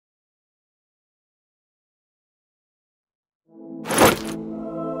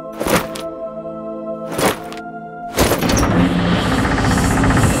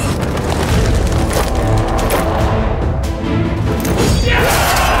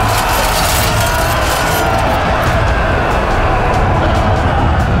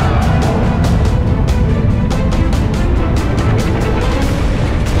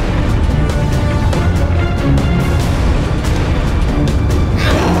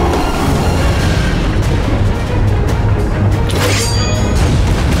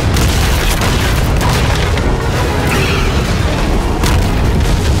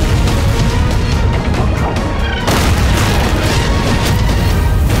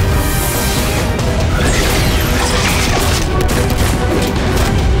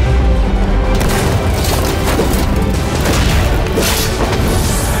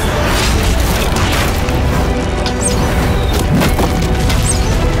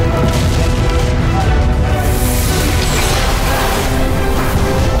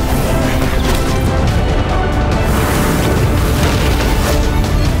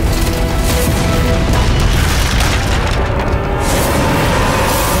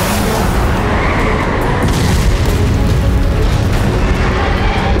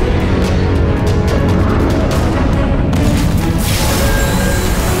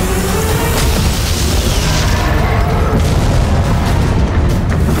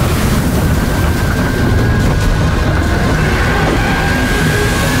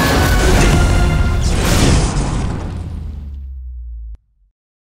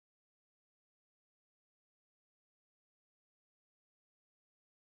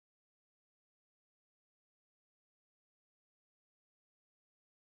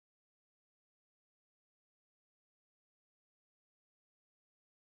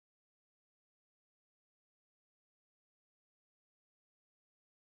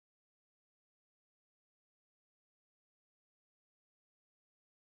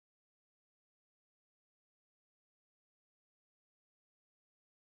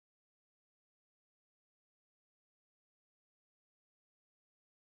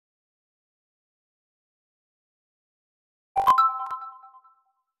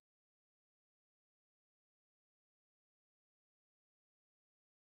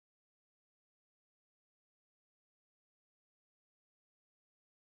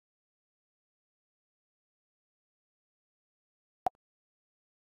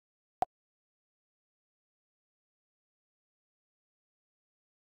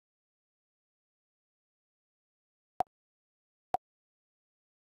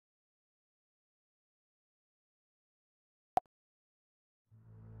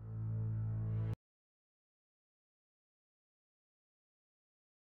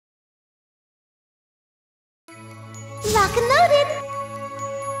Lock and loaded!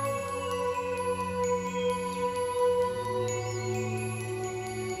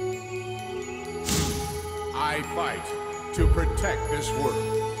 I fight to protect this world.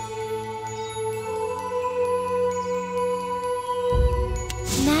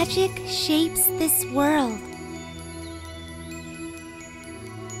 Magic shapes this world.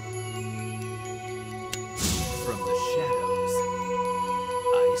 From the shadows,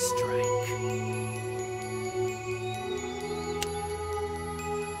 I strike.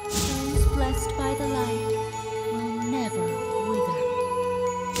 Those blessed by the light will never wither.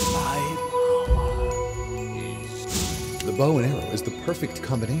 My power is... The bow and arrow is the perfect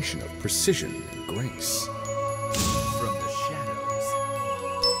combination of precision and grace. From the shadows,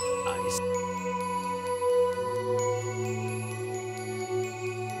 I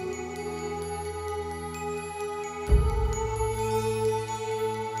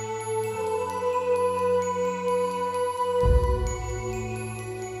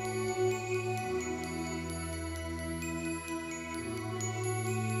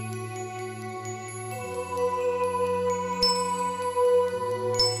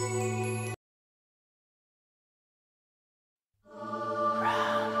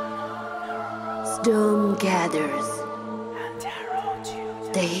Storm gathers.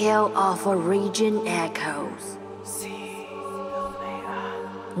 The hail of a region echoes.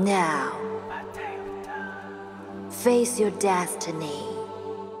 Now, face your destiny.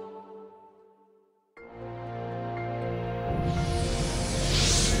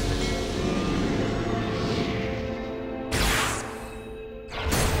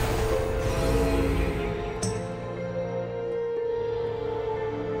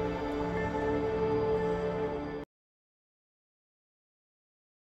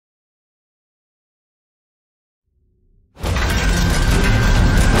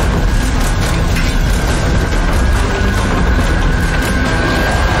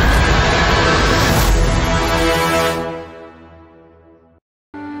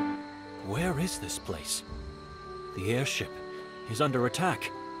 place? The airship is under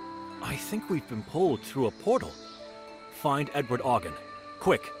attack. I think we've been pulled through a portal. Find Edward Ogden.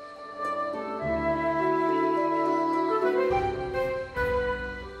 Quick.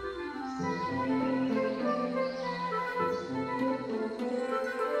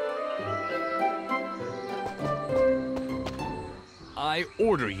 I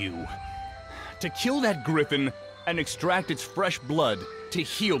order you to kill that griffin and extract its fresh blood to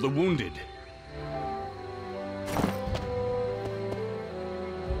heal the wounded.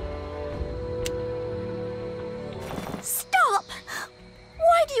 Stop!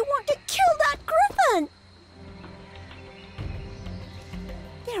 Why do you want to kill that griffin?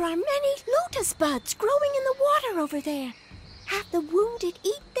 There are many lotus buds growing in the water over there. Have the wounded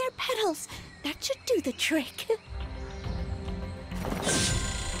eat their petals. That should do the trick.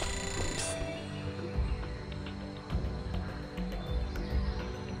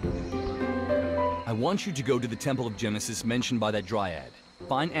 I want you to go to the Temple of Genesis mentioned by that dryad.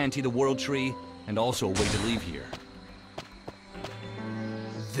 Find Auntie the World Tree, and also a way to leave here.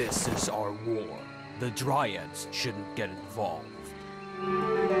 This is our war. The Dryads shouldn't get involved.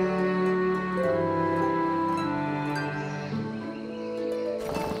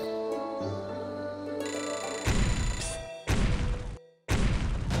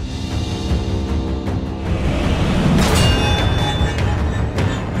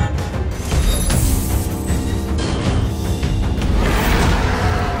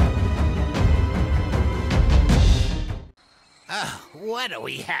 What do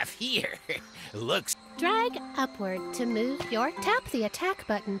we have here? Looks... Drag upward to move your... Tap the attack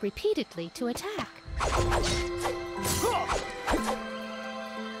button repeatedly to attack.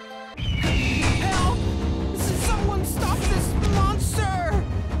 Help! Someone stop this monster!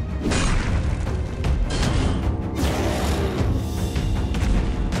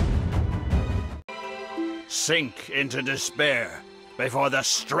 Sink into despair before the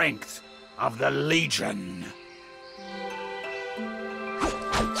strength of the Legion.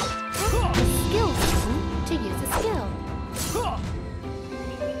 Skill button to use a skill.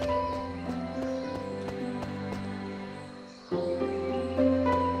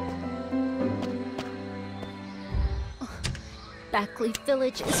 Backleaf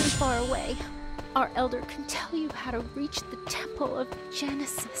Village isn't far away. Our elder can tell you how to reach the Temple of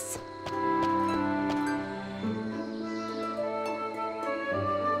Genesis.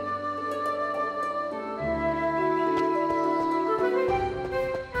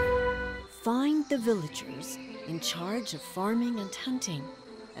 Find the villagers in charge of farming and hunting,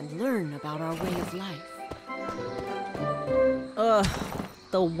 and learn about our way of life. Ugh,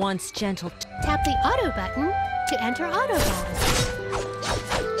 the once gentle... Tap the auto button to enter auto battle.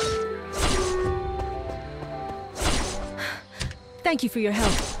 Thank you for your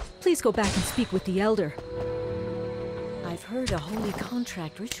help. Please go back and speak with the Elder. I've heard a holy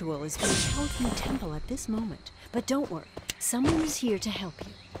contract ritual is being held in the temple at this moment. But don't worry, someone is here to help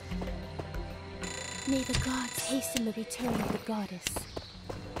you. May the gods hasten the return of the goddess.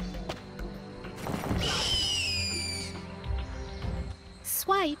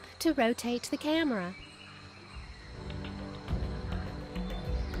 Swipe to rotate the camera.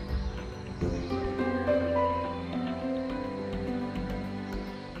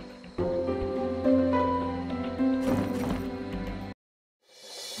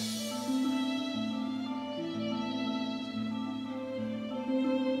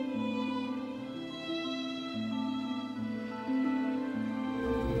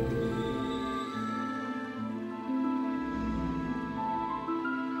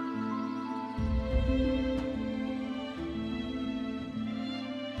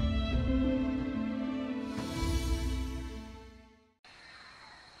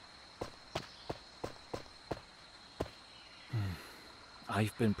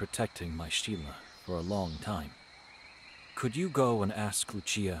 I've been protecting my Sheila for a long time. Could you go and ask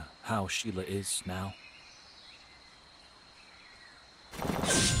Lucia how Sheila is now?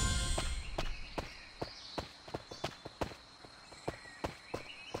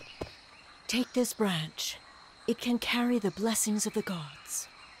 Take this branch. It can carry the blessings of the gods.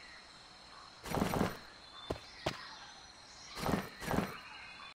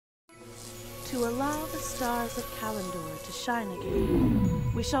 To allow the stars of Kalendor to shine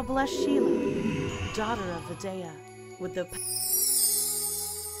again, we shall bless Sheila, daughter of Vidya, with the...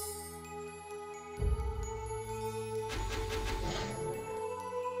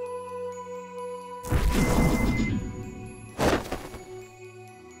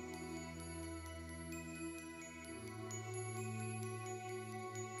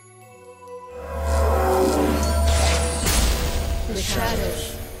 The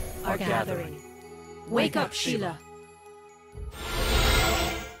shadows are gathering. Wake up, Sheila.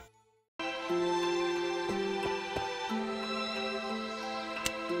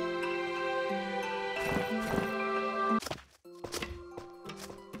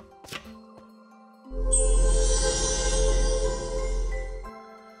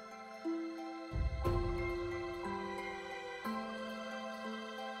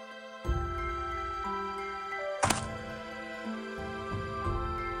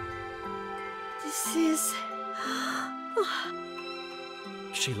 This is...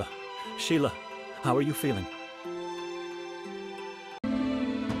 Sheila, how are you feeling?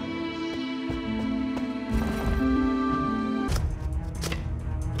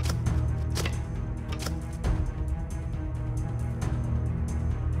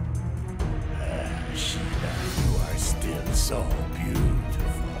 Sheila, you are still so beautiful.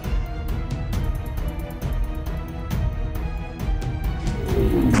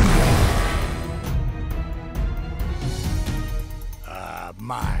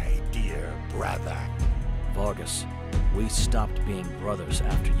 My dear brother. Vargas, we stopped being brothers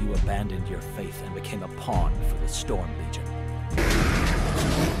after you abandoned your faith and became a pawn for the Storm Legion.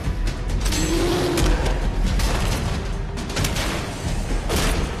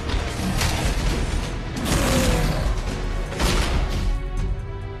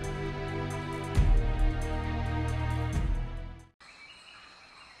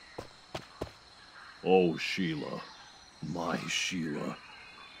 Oh, Sheila. My Sheila.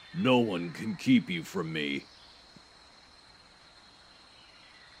 No one can keep you from me.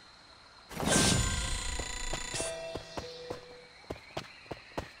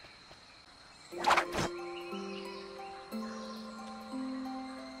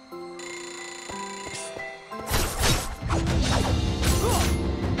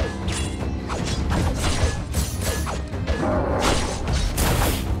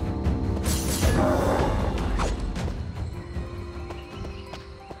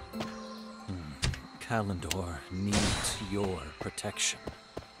 Kalendor needs your protection.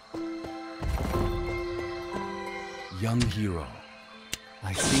 Young hero,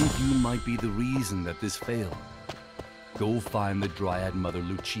 I think you might be the reason that this failed. Go find the Dryad Mother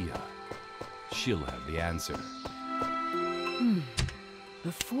Lucia. She'll have the answer.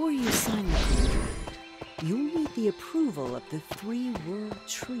 Before you sign the contract, you'll need the approval of the 3 World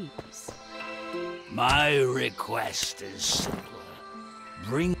Trees. My request is simple.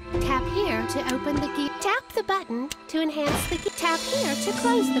 Bring... Tap here to open the key. Tap the button to enhance the key. Tap here to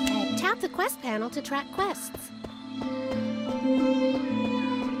close the page. Tap the quest panel to track quests.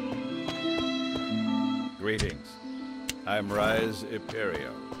 Greetings. I'm Rise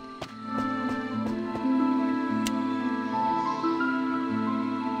Imperio.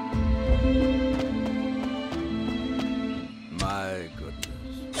 My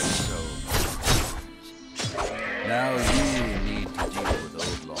goodness, so much. Now you need to deal with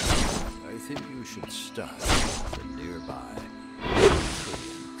old laws. I think you should start with the nearby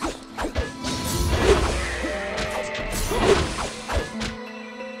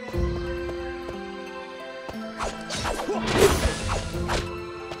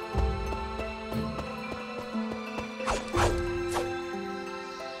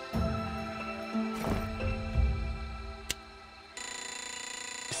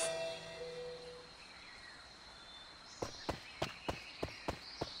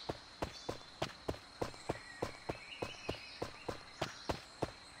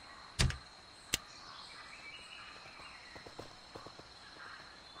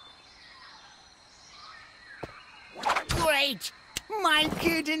Great! My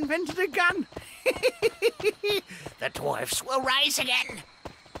kid invented a gun! The dwarfs will rise again!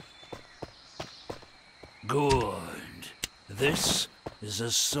 Good. This is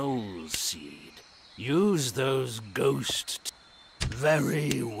a soul seed. Use those ghosts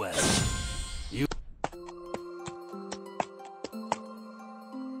very well. You...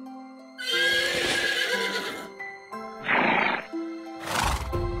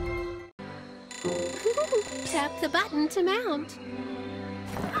 Tap the button to mount.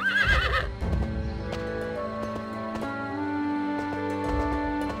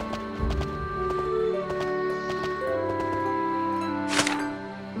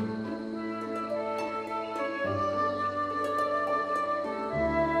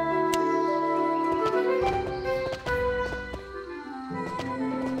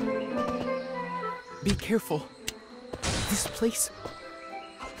 Be careful. This place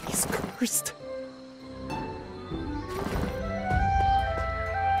is cursed.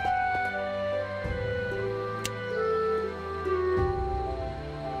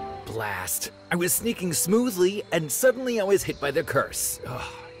 Blast. I was sneaking smoothly, and suddenly I was hit by the curse.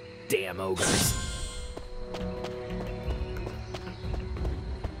 Ugh, damn ogres.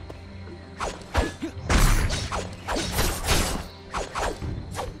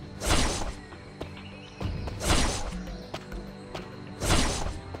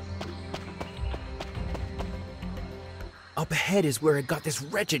 Up ahead is where I got this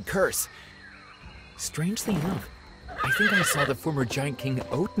wretched curse. Strangely enough, I think I saw the former Giant King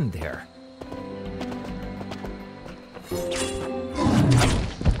Odin there.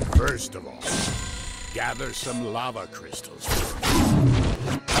 First of all, gather some lava crystals for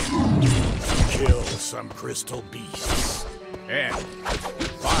me. Kill some crystal beasts. And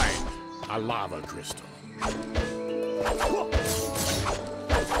find a lava crystal.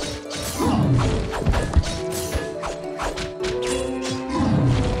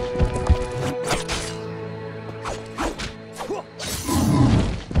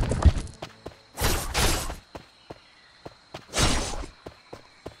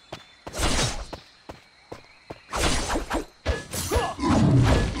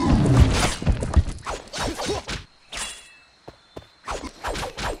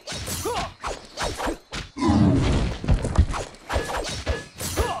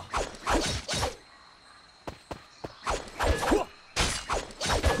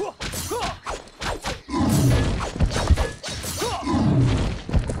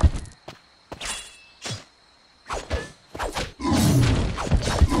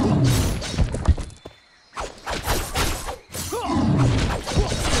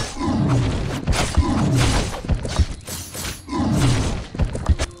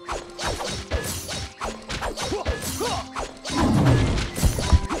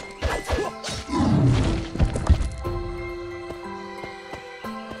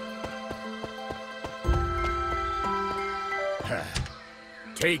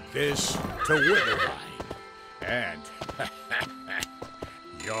 Take this to Witherbind, and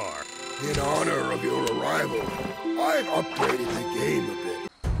in honor of your arrival, I've upgraded the game a bit.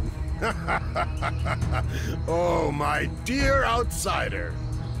 Oh, my dear outsider.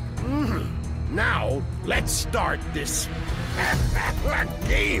 Now, let's start this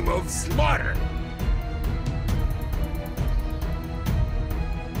game of slaughter.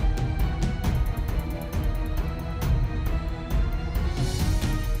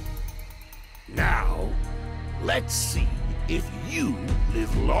 Now, let's see if you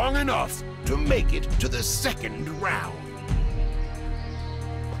live long enough to make it to the second round.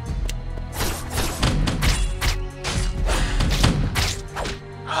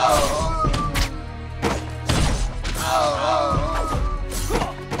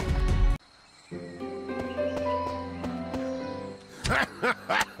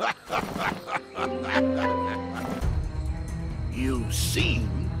 You seem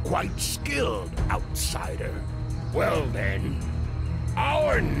quite skilled, outsider. Well then,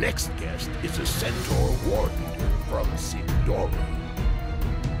 our next guest is a centaur war leader from Sindora.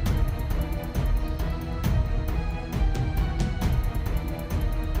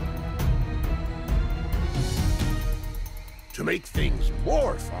 To make things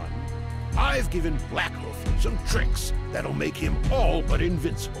more fun, I've given Blackhoof some tricks that'll make him all but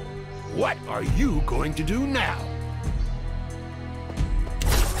invincible. What are you going to do now?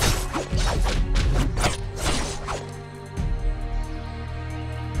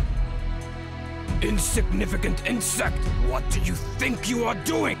 Insignificant insect! What do you think you are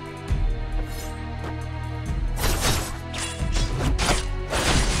doing?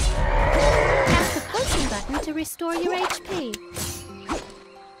 Tap the potion button to restore your HP.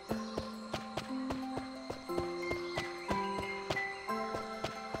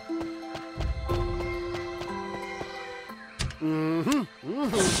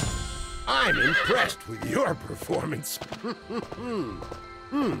 I'm impressed with your performance.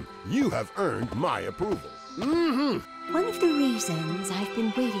 You have earned my approval. One of the reasons I've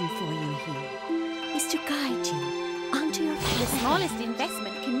been waiting for you here is to guide you onto your path. The smallest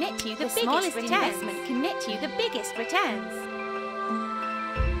investment can net you the biggest returns.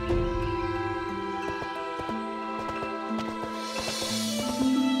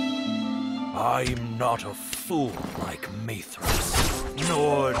 I'm not a fool like Mithras,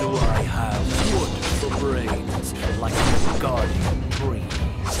 nor do I have wood for brains like the guardian breeze.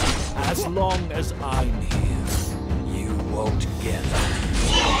 As long as I'm here, you won't get it.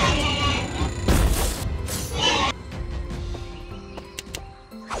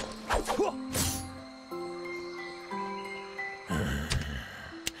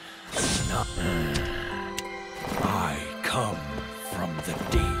 I come from the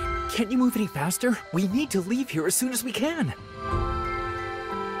deep. Can't you move any faster? We need to leave here as soon as we can.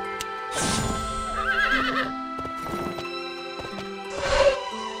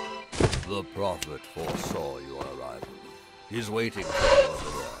 The prophet foresaw your arrival. He's waiting for you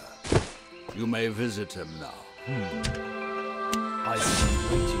over there. You may visit him now. I've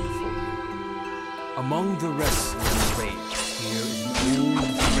been waiting for you. Among the rest of the race, here is an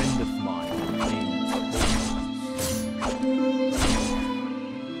old friend of mine named Odin. Please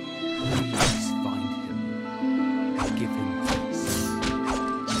find him and give him peace.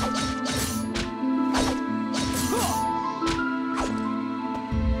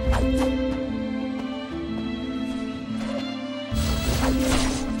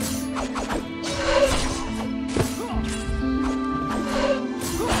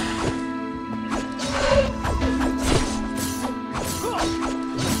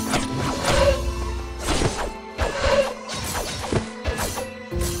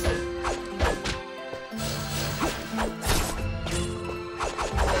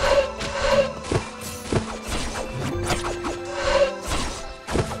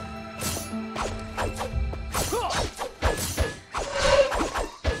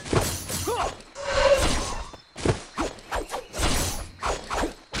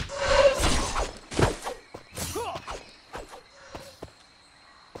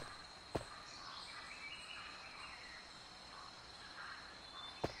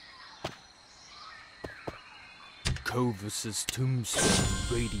 Corvus's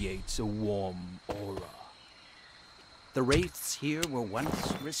tombstone radiates a warm aura. The wraiths here were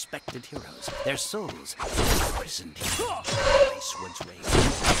once respected heroes. Their souls imprisoned here. Place once raised.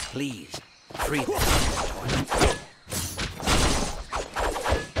 Please, free them.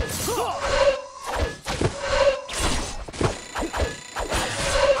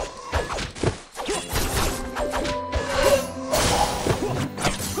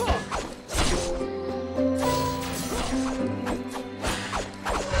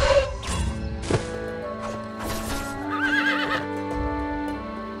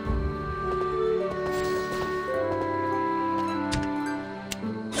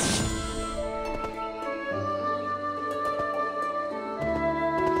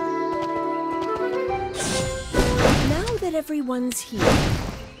 Everyone's here.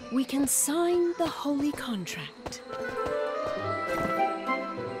 We can sign the holy contract.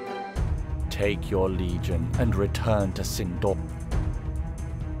 Take your legion and return to Sindor.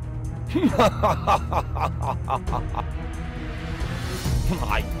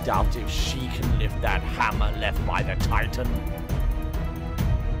 I doubt if she can lift that hammer left by the Titan.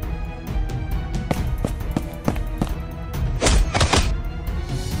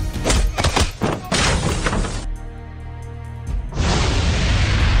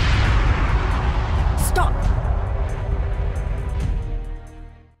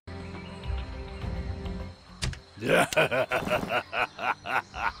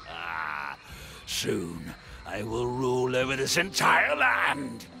 Soon, I will rule over this entire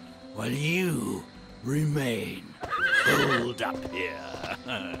land, while you remain holed up here.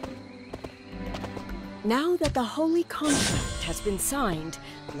 Now that the holy contract has been signed,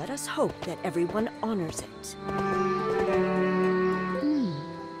 let us hope that everyone honors it.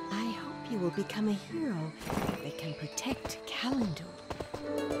 I hope you will become a hero that can protect Kalandor.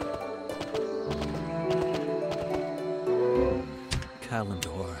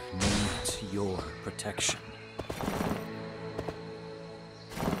 Kalandor needs your protection.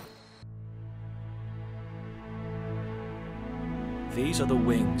 These are the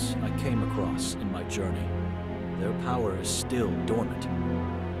wings I came across in my journey. Their power is still dormant.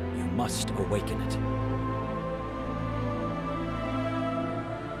 You must awaken it.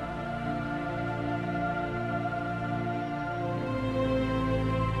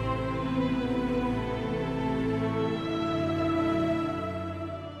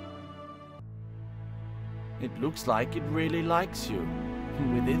 It looks like it really likes you.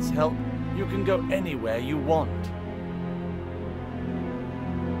 With its help, you can go anywhere you want.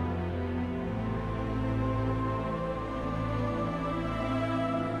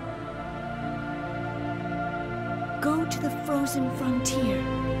 Go to the frozen frontier.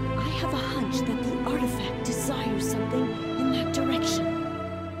 I have a hunch that the artifact desires something in that direction.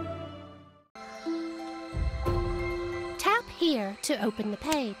 Tap here to open the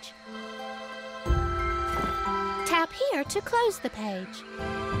page. Tap here to close the page.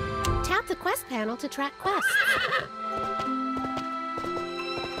 Tap the quest panel to track quests.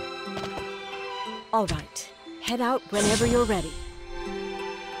 All right, head out whenever you're ready.